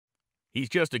He's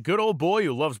just a good old boy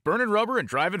who loves burning rubber and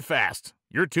driving fast.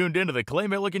 You're tuned into the Clay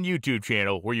Milligan YouTube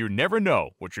channel where you never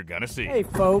know what you're gonna see. Hey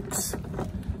folks,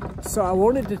 so I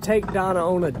wanted to take Donna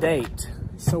on a date.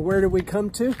 So where did we come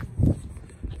to?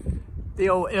 The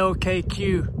old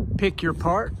LKQ pick your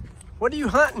part. What are you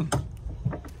hunting?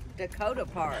 Dakota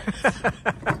parts.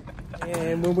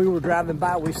 And when we were driving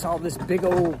by, we saw this big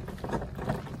old,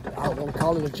 I don't want to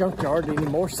call it a junkyard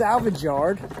anymore, salvage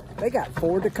yard. They got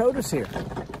 4 Dakotas here.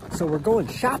 So we're going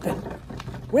shopping.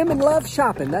 Women love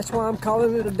shopping. That's why I'm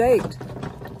calling it a date.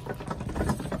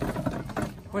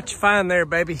 What you find there,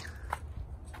 baby?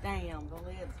 Damn, the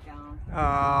lid's gone.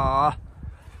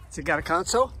 Has it got a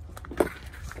console?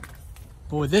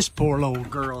 Boy, this poor little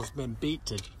girl's been beat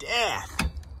to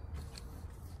death.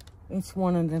 It's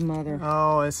one of them other.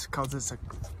 Oh, it's because it's a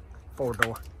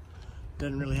 4-door.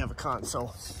 Doesn't really have a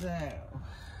console. So.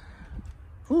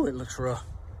 Ooh, it looks rough.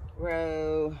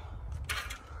 Row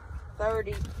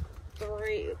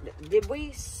 33. Did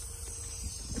we?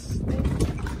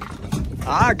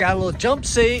 I got a little jump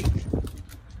seat.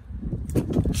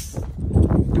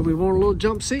 Do we want a little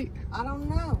jump seat? I don't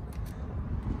know.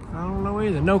 I don't know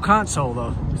either. No console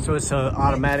though, so it's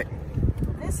automatic.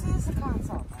 This is a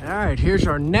console. All right, here's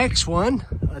our next one,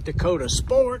 a Dakota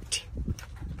Sport.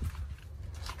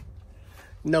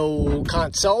 No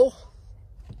console.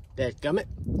 Dadgummit.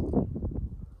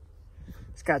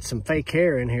 It's got some fake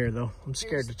hair in here though. I'm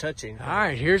scared to touch it. All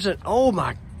right, here's it. Oh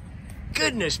my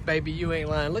goodness, baby, you ain't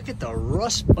lying. Look at the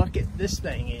rust bucket this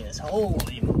thing is.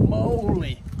 Holy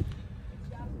moly.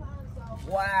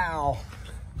 Wow.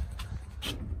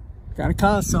 Got a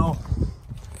console.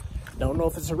 Don't know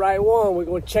if it's the right one. We're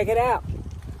going to check it out.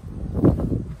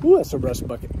 Ooh, that's a rust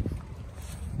bucket.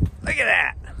 Look at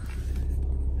that.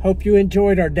 Hope you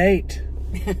enjoyed our date.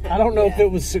 I don't know if it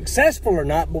was successful or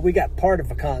not, but we got part of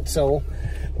a console.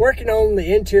 Working on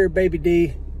the interior, baby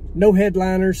D. No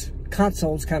headliners.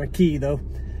 Console's kind of key, though.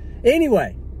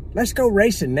 Anyway, let's go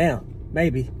racing now.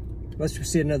 Maybe. Unless we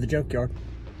see another junkyard.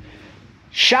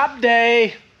 Shop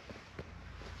day.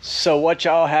 So what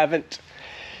y'all haven't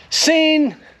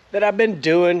seen that I've been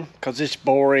doing, because it's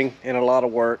boring and a lot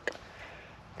of work.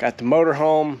 Got the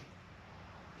motorhome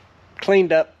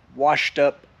cleaned up, washed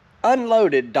up,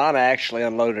 unloaded. Donna actually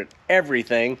unloaded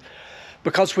everything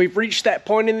because we've reached that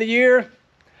point in the year.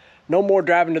 No more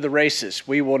driving to the races.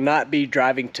 We will not be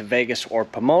driving to Vegas or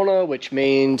Pomona, which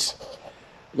means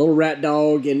Little Rat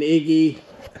Dog and Iggy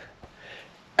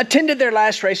attended their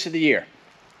last race of the year.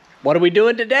 What are we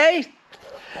doing today?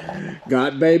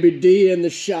 Got Baby D in the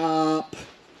shop.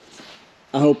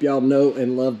 I hope y'all know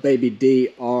and love Baby D,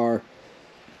 our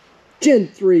Gen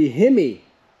 3 Hemi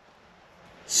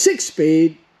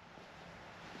 6-speed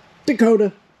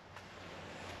Dakota.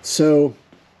 So,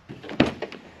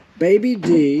 Baby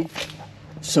D,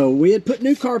 so we had put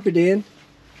new carpet in,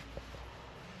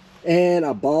 and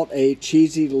I bought a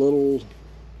cheesy little,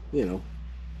 you know,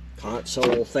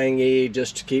 console thingy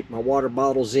just to keep my water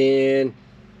bottles in,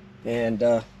 and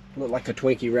look like a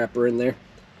Twinkie wrapper in there.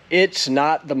 It's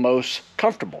not the most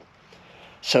comfortable.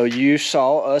 So you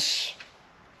saw us,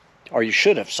 or you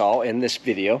should have saw in this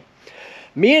video,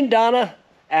 me and Donna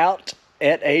out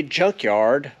at a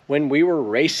junkyard when we were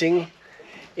racing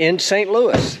in St.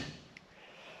 Louis.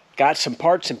 Got some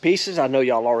parts and pieces. I know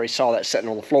y'all already saw that sitting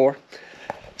on the floor.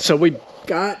 So we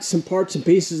got some parts and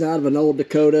pieces out of an old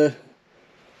Dakota.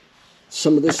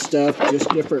 Some of this stuff, just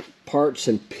different parts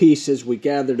and pieces we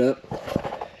gathered up.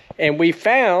 And we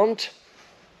found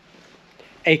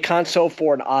a console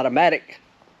for an automatic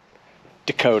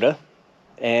Dakota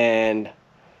and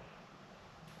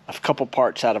a couple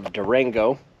parts out of a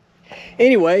Durango.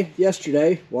 Anyway,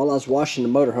 yesterday, while I was washing the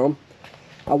motorhome,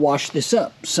 I washed this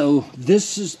up. So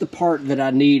this is the part that I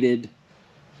needed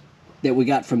that we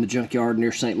got from the junkyard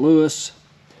near St. Louis.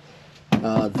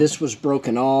 This was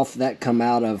broken off. That come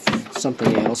out of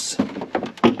something else.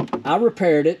 I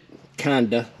repaired it,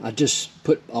 kinda. I just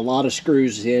put a lot of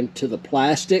screws into the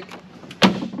plastic.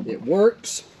 It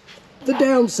works. The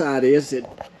downside is it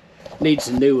needs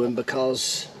a new one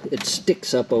because it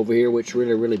sticks up over here, which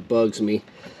really bugs me.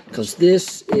 Because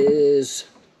this is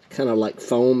kind of like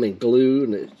foam and glue,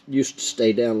 and it used to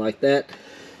stay down like that.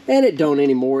 And it don't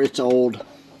anymore. It's old.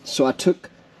 So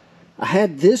I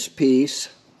had this piece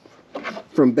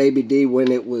from Baby D when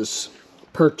it was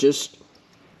purchased,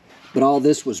 but all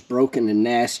this was broken and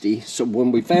nasty. So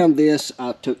when we found this,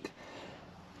 I took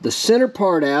the center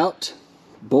part out,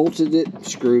 bolted it,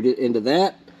 screwed it into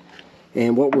that,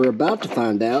 and what we're about to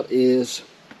find out is,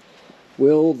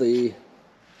 will the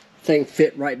thing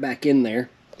fit right back in there?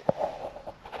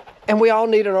 And we all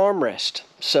need an armrest,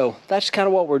 so that's kind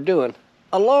of what we're doing.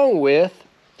 Along with,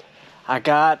 I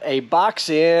got a box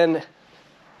in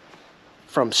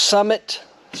from Summit.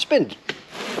 It's been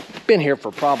here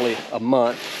for probably a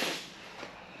month.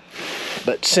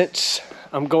 But since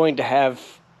I'm going to have...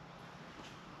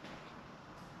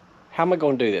 How am I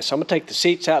going to do this? I'm going to take the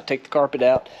seats out, take the carpet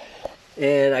out.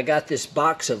 And I got this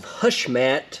box of Hush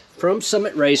Mat from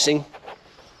Summit Racing.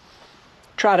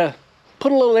 Try to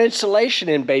put a little insulation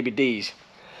in Baby D's.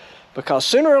 Because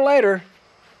sooner or later,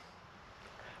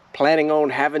 planning on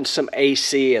having some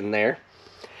AC in there.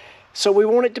 So we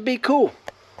want it to be cool.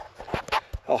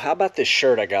 Oh, how about this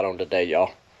shirt I got on today,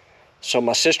 y'all? So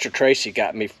my sister Tracy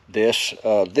got me this.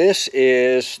 This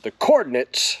is the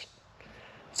Coordinates.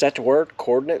 Is that the word?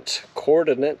 Coordinates?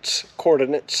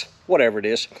 Coordinates, whatever it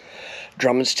is.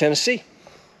 Drummond's, Tennessee.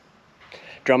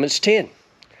 Drummond's 10.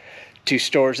 2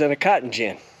 stores and a cotton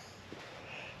gin.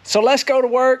 So let's go to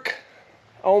work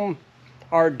on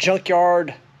our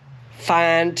junkyard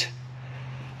find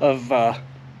of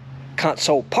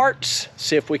console parts.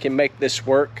 See if we can make this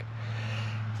work.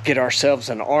 Get ourselves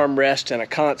an armrest and a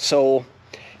console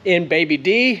in Baby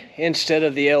D instead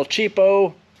of the El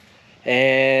Cheapo.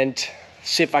 And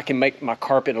see if I can make my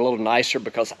carpet a little nicer,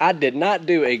 because I did not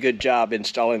do a good job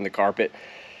installing the carpet.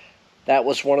 That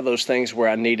was one of those things where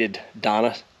I needed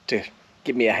Donna to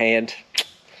give me a hand,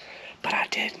 but I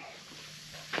didn't.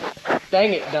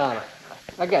 Dang it, Donna.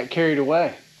 I got carried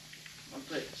away. I'll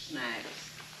put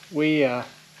snacks. We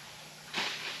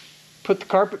put the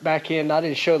carpet back in. I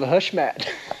didn't show the Hush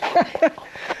Mat.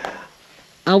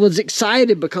 I was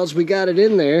excited because we got it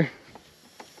in there.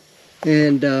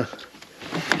 And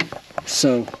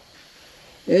so,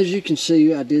 as you can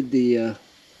see, I did the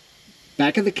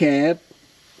back of the cab.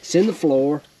 It's in the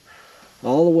floor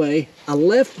all the way. I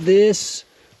left this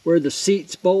where the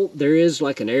seats bolt. There is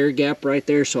like an air gap right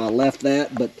there, so I left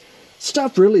that. But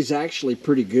stuff really is actually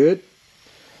pretty good.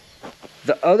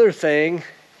 The other thing,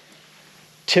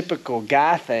 typical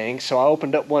guy thing, so I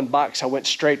opened up one box, I went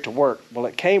straight to work. Well,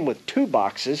 it came with 2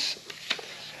 boxes,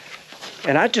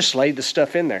 and I just laid the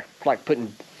stuff in there, like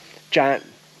putting giant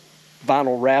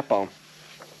vinyl wrap on.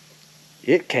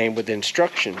 It came with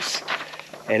instructions,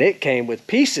 and it came with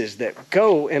pieces that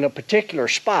go in a particular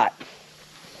spot.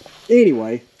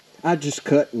 Anyway, I just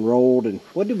cut and rolled, and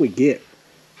what did we get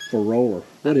for roller?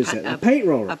 What is that? A paint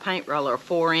roller. A paint roller, a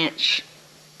 4-inch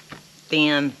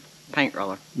thin paint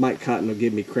roller. Mike Cotton will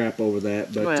give me crap over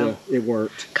that, but well, it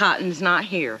worked. Cotton's not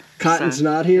here. Cotton's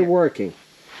not here working.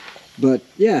 But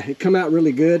yeah, it come out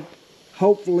really good.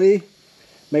 Hopefully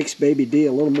makes Baby D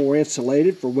a little more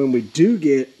insulated for when we do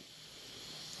get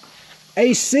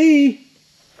AC.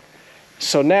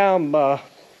 So now I'm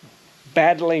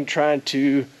battling trying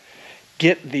to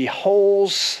get the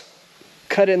holes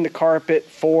cut in the carpet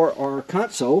for our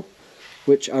console,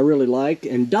 which I really like.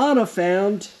 And Donna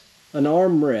found an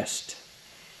armrest.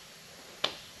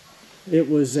 It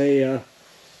was a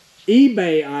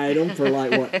eBay item for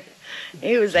like what?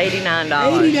 It was $89.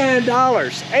 $89.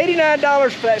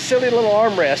 $89 for that silly little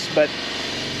armrest. But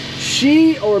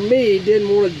she or me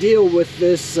didn't want to deal with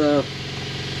this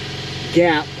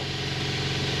gap.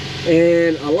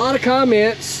 And a lot of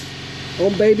comments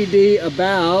on Baby D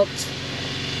about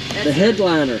the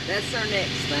headliner. That's our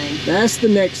next thing. That's the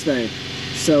next thing.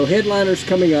 So headliner's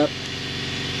coming up.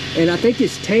 And I think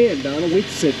it's tan, Donna. We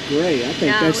said gray. I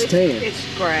think that's tan. It's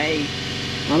gray.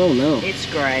 I don't know. It's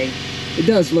gray. It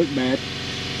does look bad.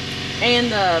 And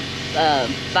the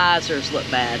visors look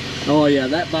bad. Oh yeah,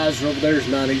 that visor over there is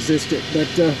non-existent. But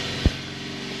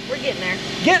we're getting there.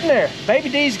 Getting there. Baby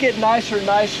D's getting nicer and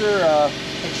nicer.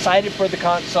 Excited for the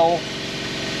console.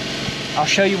 I'll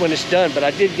show you when it's done, but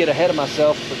I did get ahead of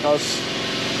myself because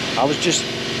I was just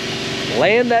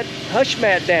laying that Hush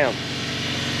Mat down.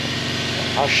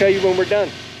 I'll show you when we're done.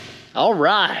 All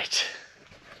right.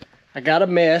 I got a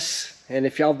mess, and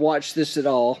if y'all have watched this at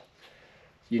all,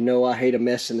 you know I hate a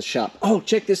mess in the shop. Oh,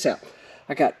 check this out.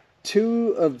 I got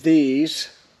 2 of these.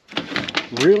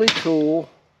 Really cool.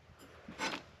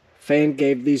 Fan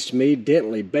gave these to me,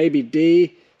 Dentley. Baby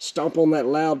D, Stomp on That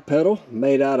Loud pedal,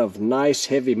 made out of nice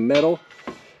heavy metal.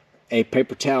 A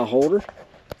paper towel holder.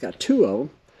 Got 2 of them.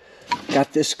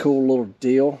 Got this cool little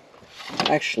deal.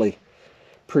 Actually,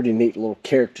 pretty neat little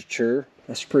caricature.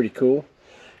 That's pretty cool.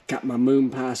 Got my moon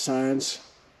pie signs.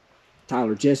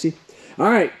 Tyler Jesse. All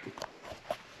right.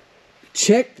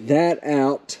 Check that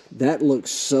out. That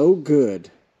looks so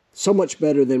good. So much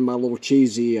better than my little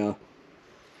cheesy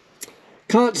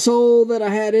console that I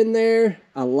had in there.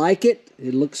 I like it.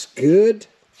 It looks good.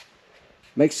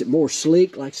 Makes it more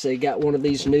sleek. Like I say, got one of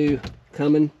these new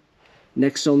coming.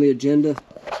 Next on the agenda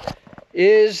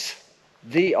is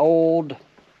the old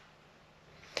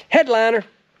headliner.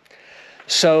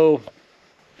 So,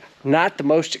 not the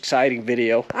most exciting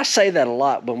video. I say that a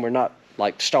lot when we're not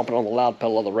like stomping on the loud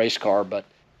pedal of the race car, but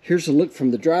here's a look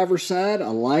from the driver's side. I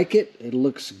like it. It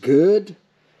looks good.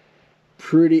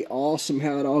 Pretty awesome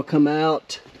how it all come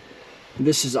out.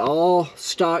 This is all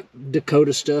stock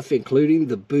Dakota stuff, including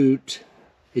the boot.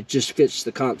 It just fits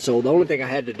the console. The only thing I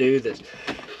had to do is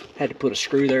had to put a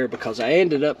screw there because I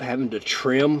ended up having to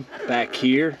trim back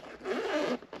here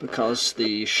because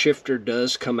the shifter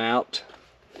does come out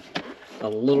a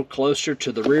little closer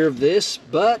to the rear of this,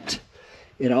 but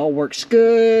it all works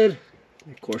good.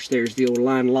 Of course, there's the old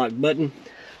line lock button.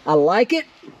 I like it.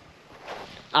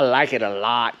 I like it a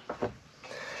lot.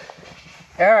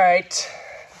 All right,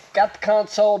 got the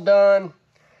console done.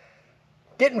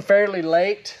 Getting fairly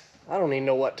late. I don't even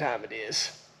know what time it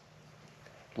is.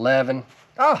 11.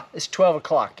 Oh, it's 12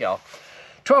 o'clock, y'all.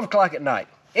 12 o'clock at night.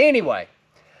 Anyway,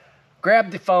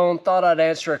 grabbed the phone, thought I'd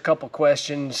answer a couple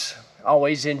questions.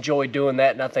 Always enjoy doing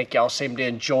that, and I think y'all seem to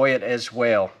enjoy it as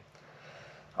well.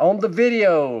 On the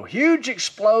video, huge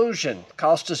explosion,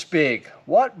 cost us big.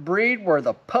 What breed were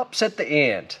the pups at the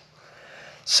end?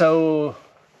 So,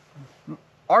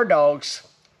 our dogs,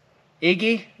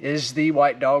 Iggy is the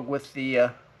white dog with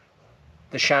the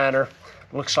shiner.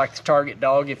 Looks like the target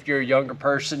dog. If you're a younger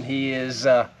person, he is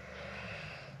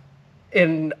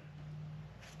in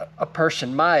a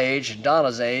person my age and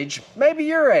Donna's age, maybe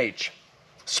your age.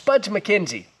 Spuds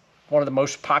McKenzie, one of the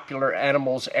most popular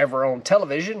animals ever on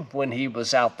television when he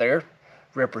was out there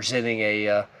representing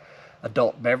a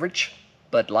adult beverage,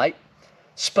 Bud Light.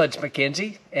 Spuds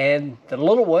McKenzie, and the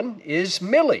little one is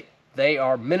Millie. They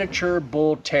are miniature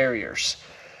bull terriers.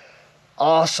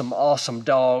 Awesome, awesome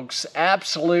dogs.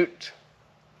 Absolute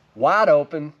wide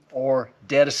open or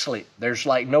dead asleep. There's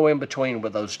like no in between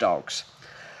with those dogs.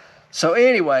 So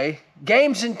anyway,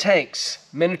 Games and Tanks,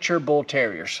 miniature bull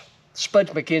terriers.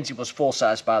 Spuds McKenzie was full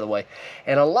size, by the way.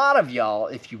 And a lot of y'all,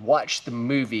 if you watch the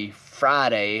movie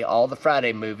Friday, all the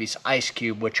Friday movies, Ice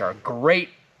Cube, which are great,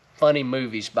 funny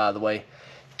movies, by the way.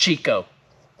 Chico,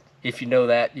 if you know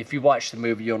that. If you watch the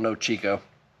movie, you'll know Chico.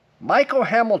 Michael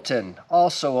Hamilton,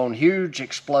 also on Huge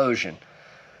Explosion.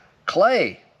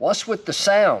 Clay, what's with the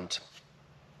sound?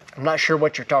 I'm not sure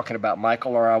what you're talking about,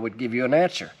 Michael, or I would give you an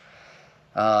answer.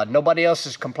 Nobody else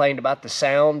has complained about the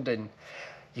sound, and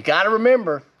you got to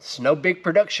remember, it's no big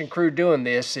production crew doing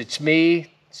this. It's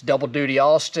me, it's Double Duty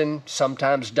Austin,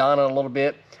 sometimes Donna a little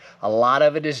bit. A lot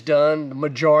of it is done, the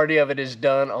majority of it is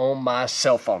done on my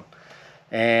cell phone.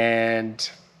 And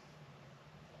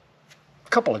a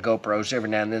couple of GoPros every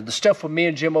now and then. The stuff with me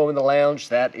and Jimmo in the lounge,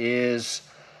 that is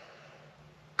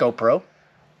GoPro.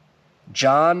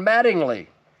 John Mattingly,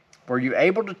 were you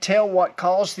able to tell what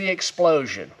caused the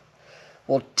explosion?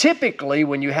 Well, typically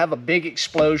when you have a big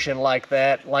explosion like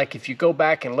that, like if you go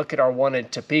back and look at our one in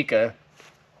Topeka,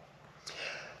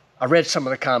 I read some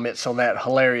of the comments on that,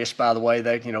 hilarious by the way,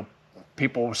 that, you know,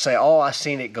 people will say, oh, I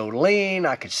seen it go lean,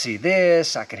 I could see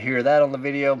this, I could hear that on the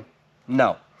video.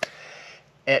 No.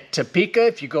 At Topeka,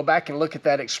 if you go back and look at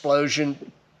that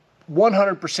explosion,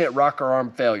 100% rocker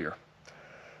arm failure.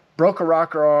 Broke a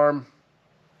rocker arm,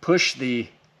 pushed the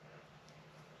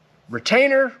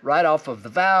retainer right off of the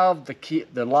valve,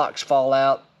 the locks fall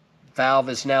out, valve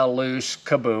is now loose,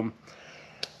 kaboom.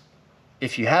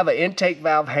 If you have an intake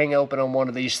valve hang open on one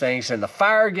of these things and the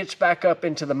fire gets back up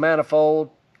into the manifold,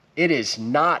 it is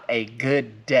not a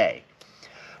good day.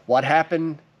 What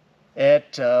happened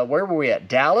at, where were we at?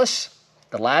 Dallas,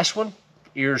 the last one.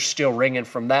 Ears still ringing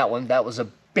from that one. That was a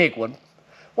big one.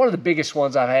 One of the biggest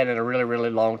ones I've had in a really, really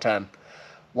long time.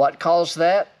 What caused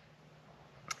that?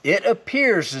 It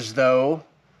appears as though,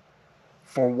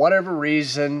 for whatever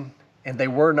reason, and they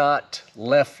were not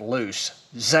left loose.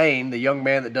 Zane, the young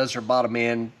man that does her bottom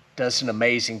end, does an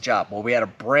amazing job. Well, we had a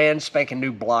brand spanking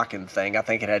new blocking thing. I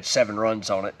think it had 7 runs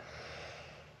on it.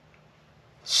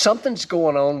 Something's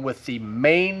going on with the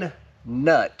main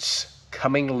nuts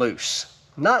coming loose.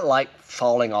 Not like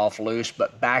falling off loose,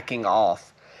 but backing off.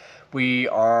 We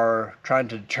are trying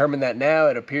to determine that now.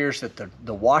 It appears that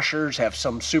the washers have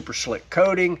some super slick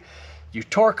coating. You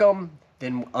torque them,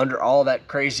 then under all that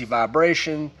crazy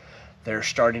vibration, they're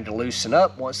starting to loosen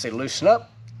up. Once they loosen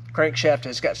up, crankshaft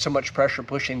has got so much pressure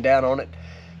pushing down on it.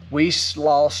 We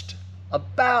lost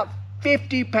about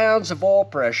 50 pounds of oil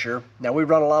pressure. Now we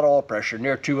run a lot of oil pressure,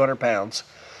 near 200 pounds.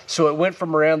 So it went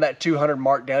from around that 200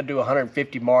 mark down to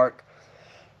 150 mark.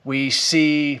 We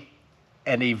see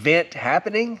an event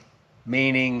happening,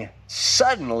 meaning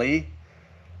suddenly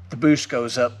the boost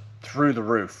goes up through the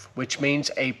roof, which means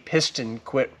a piston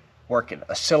quit working,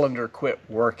 a cylinder quit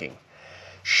working.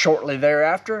 Shortly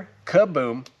thereafter,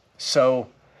 kaboom. So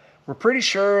we're pretty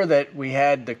sure that we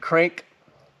had the crank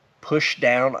pushed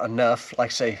down enough.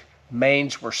 Like I say,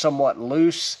 mains were somewhat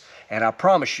loose, and I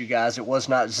promise you guys it was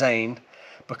not Zane,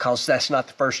 because that's not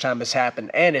the first time it's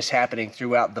happened, and it's happening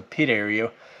throughout the pit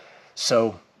area.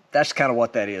 So that's kind of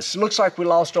what that is. It looks like we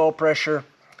lost oil pressure,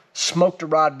 smoked the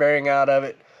rod bearing out of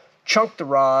it, chunked the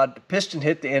rod, the piston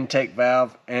hit the intake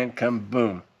valve, and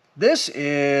kaboom. This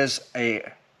is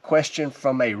a question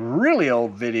from a really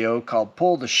old video called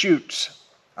Pull the Chutes.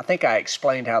 I think I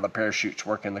explained how the parachutes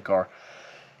work in the car.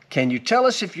 Can you tell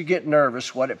us, if you get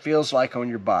nervous, what it feels like on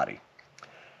your body?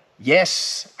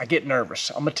 Yes, I get nervous.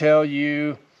 I'm going to tell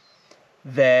you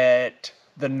that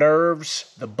the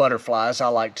nerves, the butterflies, I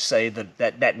like to say,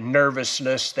 that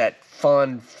nervousness, that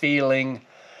fun feeling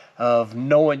of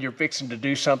knowing you're fixing to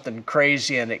do something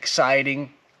crazy and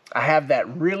exciting, I have that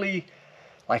really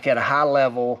like at a high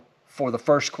level for the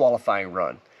first qualifying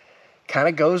run. Kind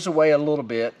of goes away a little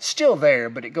bit, still there,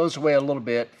 but it goes away a little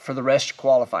bit for the rest of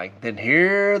qualifying. Then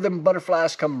here them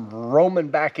butterflies come roaming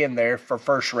back in there for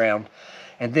first round.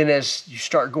 And then as you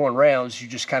start going rounds, you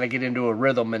just kind of get into a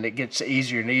rhythm, and it gets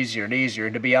easier and easier and easier.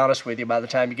 And to be honest with you, by the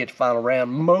time you get to final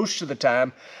round, most of the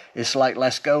time, it's like,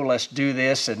 let's go, let's do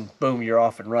this, and boom, you're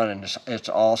off and running. It's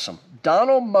awesome.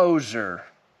 Donald Moser.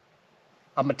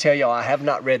 I'm going to tell y'all, I have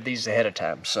not read these ahead of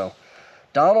time. So,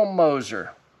 Donald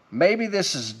Moser, maybe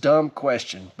this is a dumb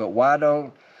question, but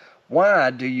why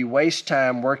do you waste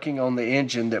time working on the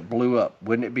engine that blew up?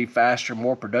 Wouldn't it be faster,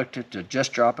 more productive to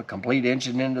just drop a complete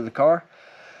engine into the car?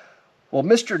 Well,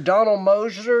 Mr. Donald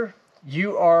Moser,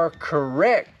 you are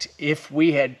correct. If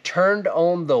we had turned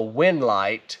on the wind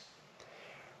light,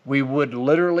 we would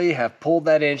literally have pulled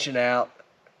that engine out,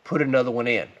 put another one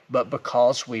in. But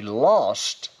because we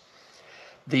lost,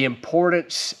 the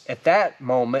importance at that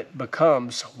moment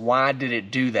becomes, why did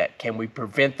it do that? Can we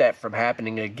prevent that from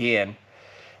happening again?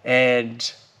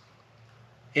 And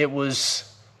it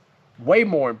was way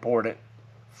more important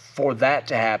for that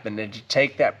to happen and to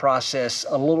take that process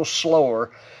a little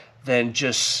slower than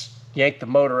just yank the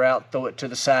motor out, throw it to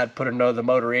the side, put another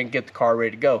motor in, get the car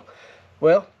ready to go.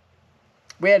 Well,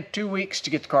 we had 2 weeks to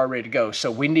get the car ready to go, so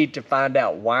we need to find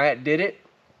out why it did it,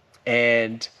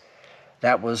 and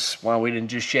that was why we didn't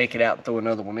just shake it out and throw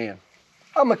another one in.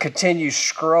 I'm going to continue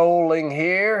scrolling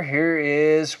here. Here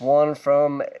is one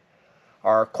from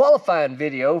our qualifying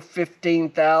video,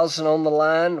 15,000 on the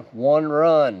line, one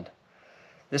run.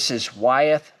 This is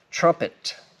Wyeth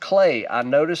Trumpet. Clay, I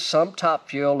noticed some Top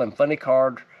Fuel and funny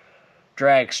car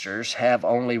dragsters have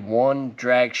only one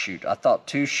drag chute. I thought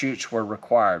 2 chutes were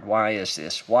required. Why is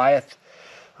this? Wyeth,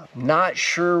 I'm not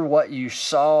sure what you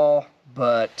saw,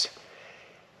 but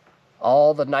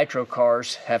all the nitro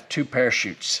cars have 2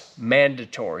 parachutes,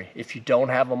 mandatory. If you don't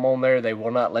have them on there, they will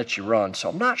not let you run. So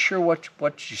I'm not sure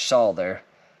what you saw there.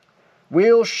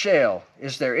 Will Shell,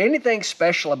 is there anything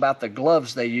special about the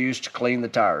gloves they use to clean the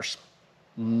tires?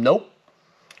 Nope.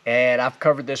 And I've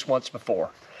covered this once before.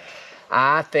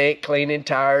 I think cleaning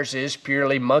tires is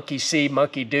purely monkey see,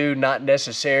 monkey do, not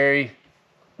necessary,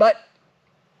 but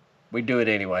we do it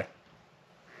anyway.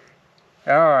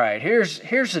 All right,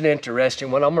 here's an interesting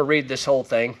one. I'm going to read this whole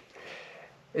thing.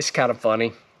 It's kind of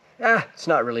funny. It's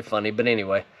not really funny, but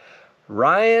anyway.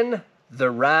 Ryan the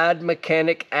Ride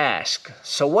Mechanic asks,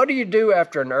 so what do you do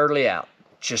after an early out?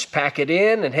 Just pack it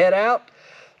in and head out?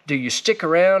 Do you stick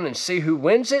around and see who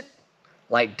wins it?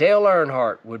 Like Dale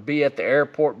Earnhardt would be at the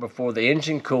airport before the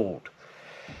engine cooled.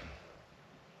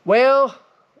 Well,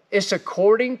 it's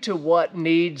according to what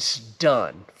needs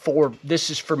done. This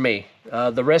is for me.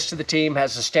 The rest of the team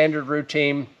has a standard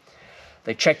routine.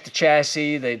 They check the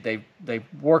chassis. They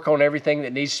work on everything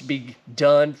that needs to be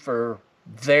done for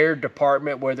their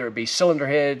department, whether it be cylinder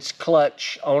heads,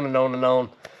 clutch, on and on and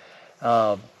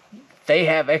on. They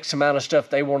have X amount of stuff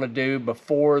they want to do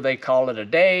before they call it a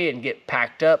day and get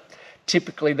packed up.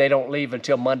 Typically, they don't leave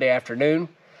until Monday afternoon.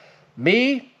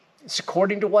 Me, it's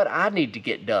according to what I need to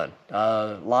get done.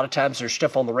 A lot of times there's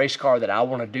stuff on the race car that I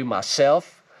want to do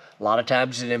myself. A lot of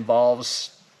times it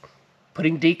involves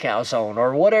putting decals on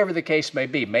or whatever the case may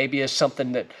be. Maybe it's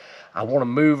something that I want to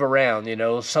move around,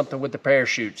 something with the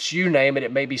parachutes. You name it,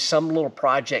 it may be some little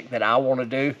project that I want to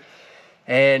do.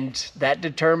 And that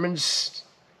determines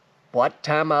what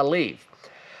time I leave.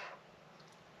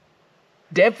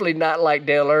 Definitely not like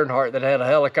Dale Earnhardt that had a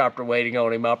helicopter waiting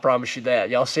on him, I promise you that.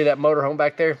 Y'all see that motorhome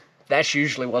back there? That's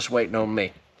usually what's waiting on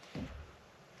me.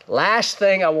 Last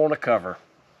thing I want to cover.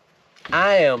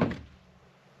 I am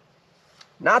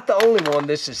not the only one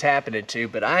this is happening to,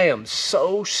 but I am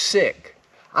so sick.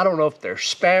 I don't know if they're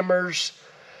spammers,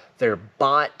 they're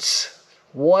bots,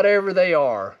 whatever they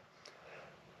are.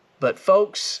 But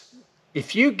folks,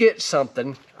 if you get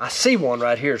something, I see one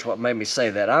right here is what made me say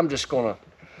that. I'm just going to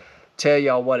tell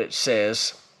y'all what it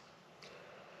says.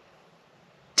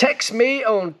 Text me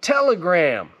on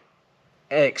Telegram.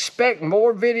 Expect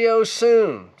more videos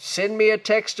soon. Send me a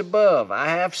text above. I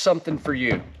have something for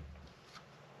you.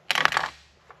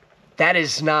 That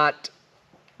is not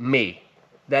me.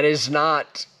 That is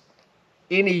not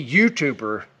any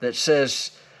YouTuber that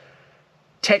says,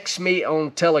 text me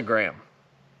on Telegram.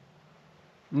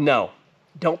 No,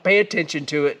 don't pay attention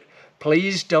to it.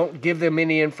 Please don't give them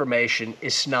any information.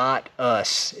 It's not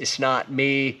us. It's not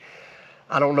me.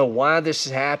 I don't know why this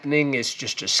is happening. It's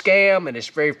just a scam, and it's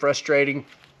very frustrating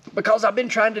because I've been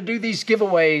trying to do these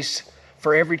giveaways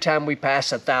for every time we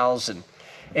pass 1,000,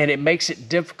 and it makes it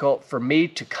difficult for me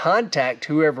to contact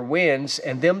whoever wins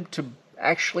and them to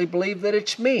actually believe that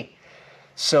it's me.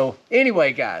 So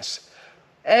anyway, guys,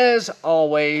 as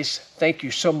always, thank you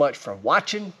so much for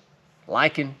watching,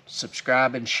 liking,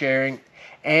 subscribing, sharing,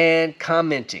 and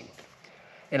commenting.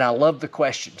 And I love the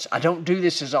questions. I don't do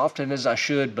this as often as I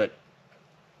should, but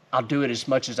I'll do it as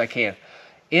much as I can.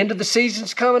 End of the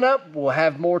season's coming up. We'll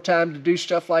have more time to do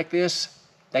stuff like this.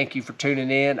 Thank you for tuning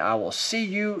in. I will see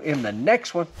you in the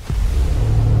next one.